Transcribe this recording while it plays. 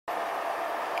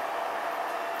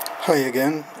Hi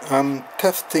again. I'm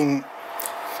testing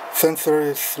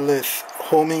sensorless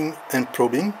homing and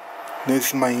probing. This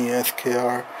is my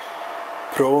SKR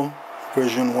Pro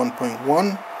version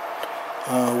 1.1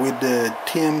 with the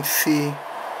TMC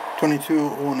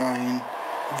 2209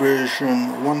 version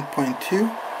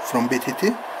 1.2 from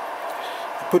BTT.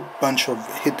 I put a bunch of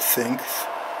heat sinks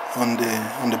on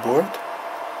the board,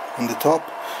 on the top,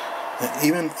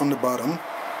 even on the bottom,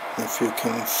 if you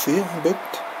can see a bit.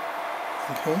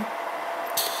 Okay,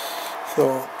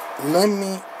 so let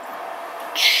me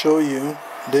show you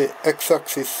the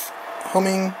x-axis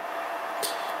homing,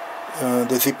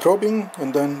 the Z probing,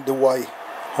 and then the Y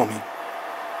homing.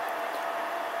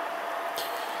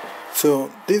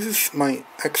 So this is my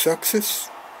x-axis.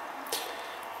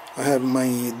 I have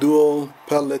my Dual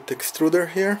Pellet Extruder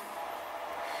here,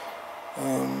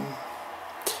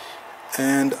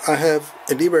 and I have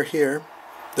a lever here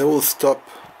that will stop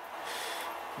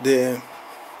the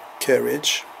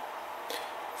carriage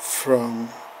from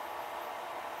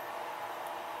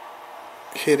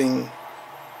hitting.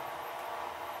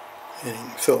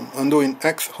 So I'm doing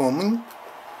X homing.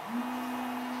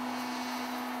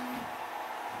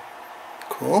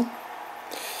 Cool.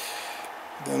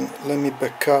 Then let me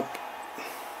back up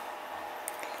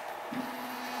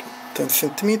 10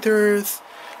 centimeters,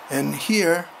 and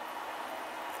here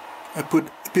I put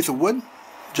a piece of wood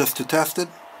just to test it.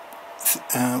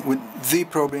 With Z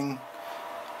probing,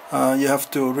 you have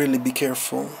to really be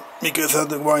careful, because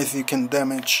otherwise you can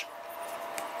damage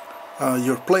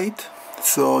your plate.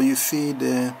 So you see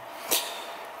this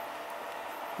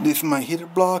is my heater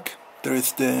block, there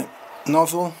is the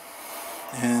nozzle,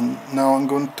 and now I'm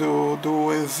going to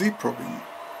do a Z probing.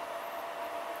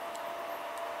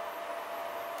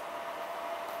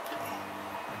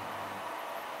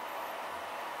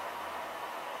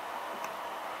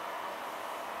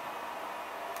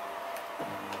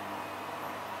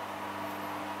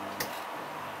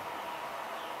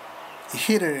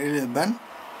 Hit it a little bit,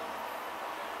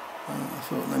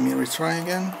 so let me retry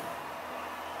again.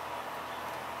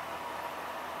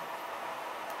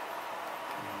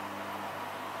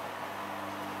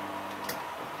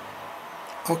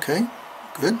 Okay,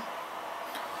 good.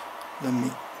 Let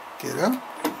me get up,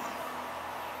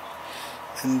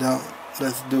 and now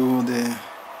let's do the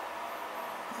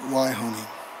Y homing.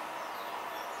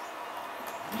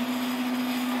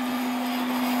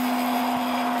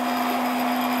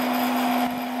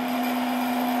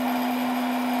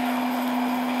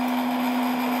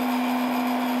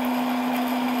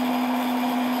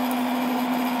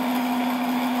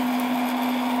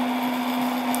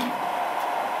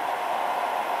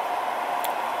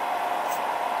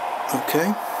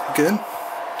 Okay, good.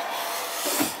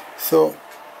 So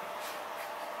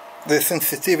the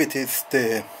sensitivity is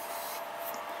the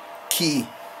key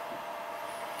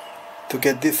to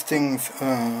get these things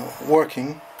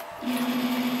working.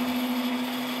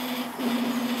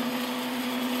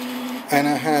 And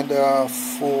I had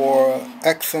for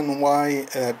X and Y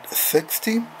at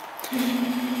 60,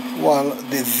 while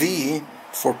the Z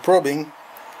for probing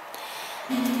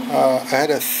I had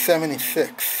a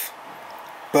 76.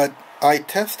 But I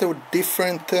tested with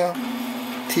different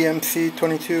TMC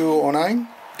 2209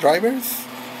 drivers,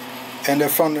 and I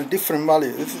found different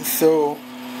values. So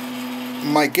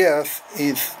my guess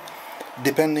is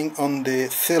depending on the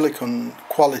silicon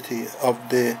quality of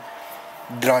the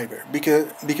driver,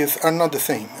 because are not the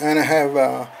same, and I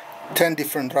have 10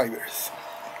 different drivers.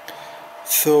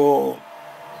 So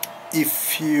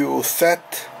if you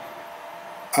set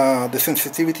the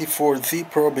sensitivity for Z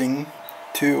probing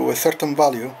to a certain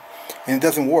value and it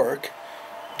doesn't work,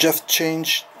 just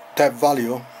change that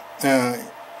value,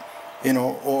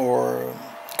 or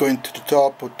going to the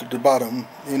top or to the bottom.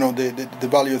 The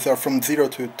values are from 0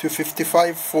 to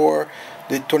 255 for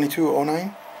the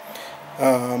 2209.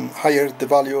 Higher the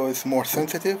value is more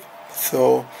sensitive,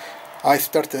 so I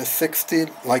started at 60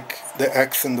 like the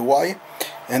X and the Y,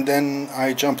 and then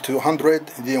I jumped to 100,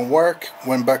 it didn't work,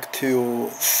 went back to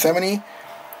 70,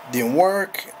 didn't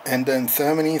work, and then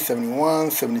 70,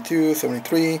 71, 72,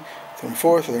 73,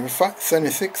 74, 75,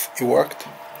 76, it worked.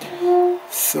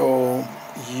 So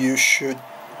you should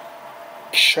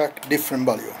check different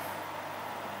value.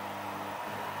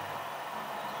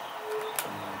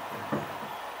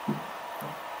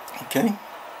 Okay,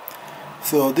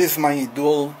 so this is my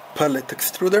Dual Pellet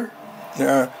Extruder. There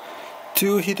are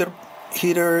 2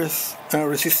 heaters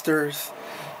resistors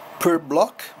per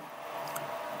block.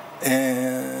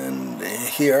 And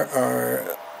here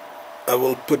I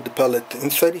will put the pellet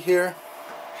inside here.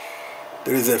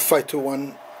 There is a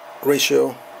 5:1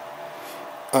 ratio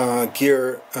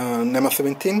gear NEMA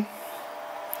 17,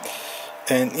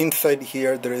 and inside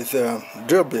here there is a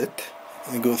drill bit.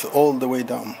 It goes all the way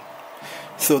down.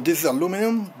 So this is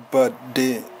aluminum, but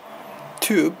the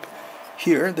tube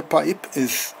here, the pipe,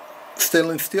 is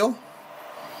stainless steel,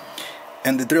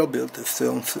 and the drill bit is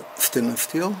stainless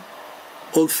steel.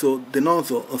 Also the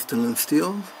nozzle of stainless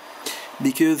steel,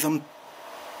 because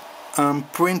I'm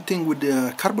printing with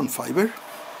the carbon fiber.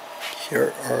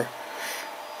 Here are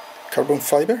carbon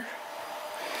fiber,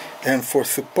 and for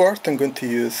support I'm going to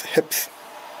use hips.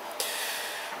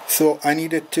 So I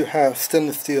needed to have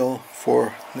stainless steel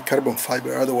for the carbon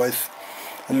fiber, otherwise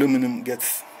aluminum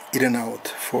gets eaten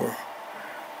out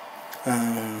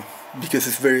because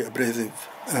it's very abrasive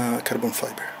carbon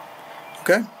fiber.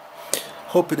 Okay,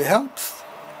 hope it helps,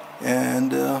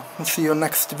 and I'll see you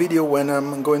next video when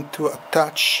I'm going to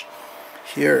attach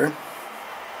here.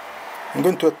 I'm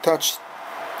going to attach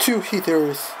 2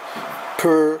 heaters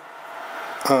per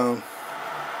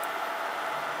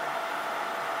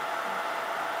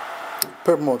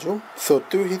module. So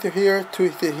 2 heater here, 2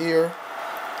 heater here,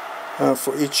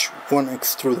 for each one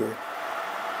extruder.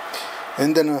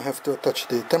 And then I have to attach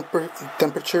the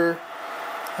temperature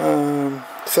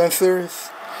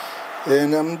sensors,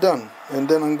 and I'm done. And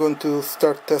then I'm going to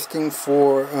start testing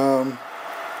for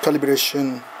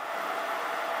calibration,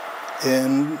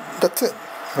 and that's it.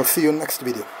 I'll see you next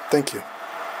video. Thank you.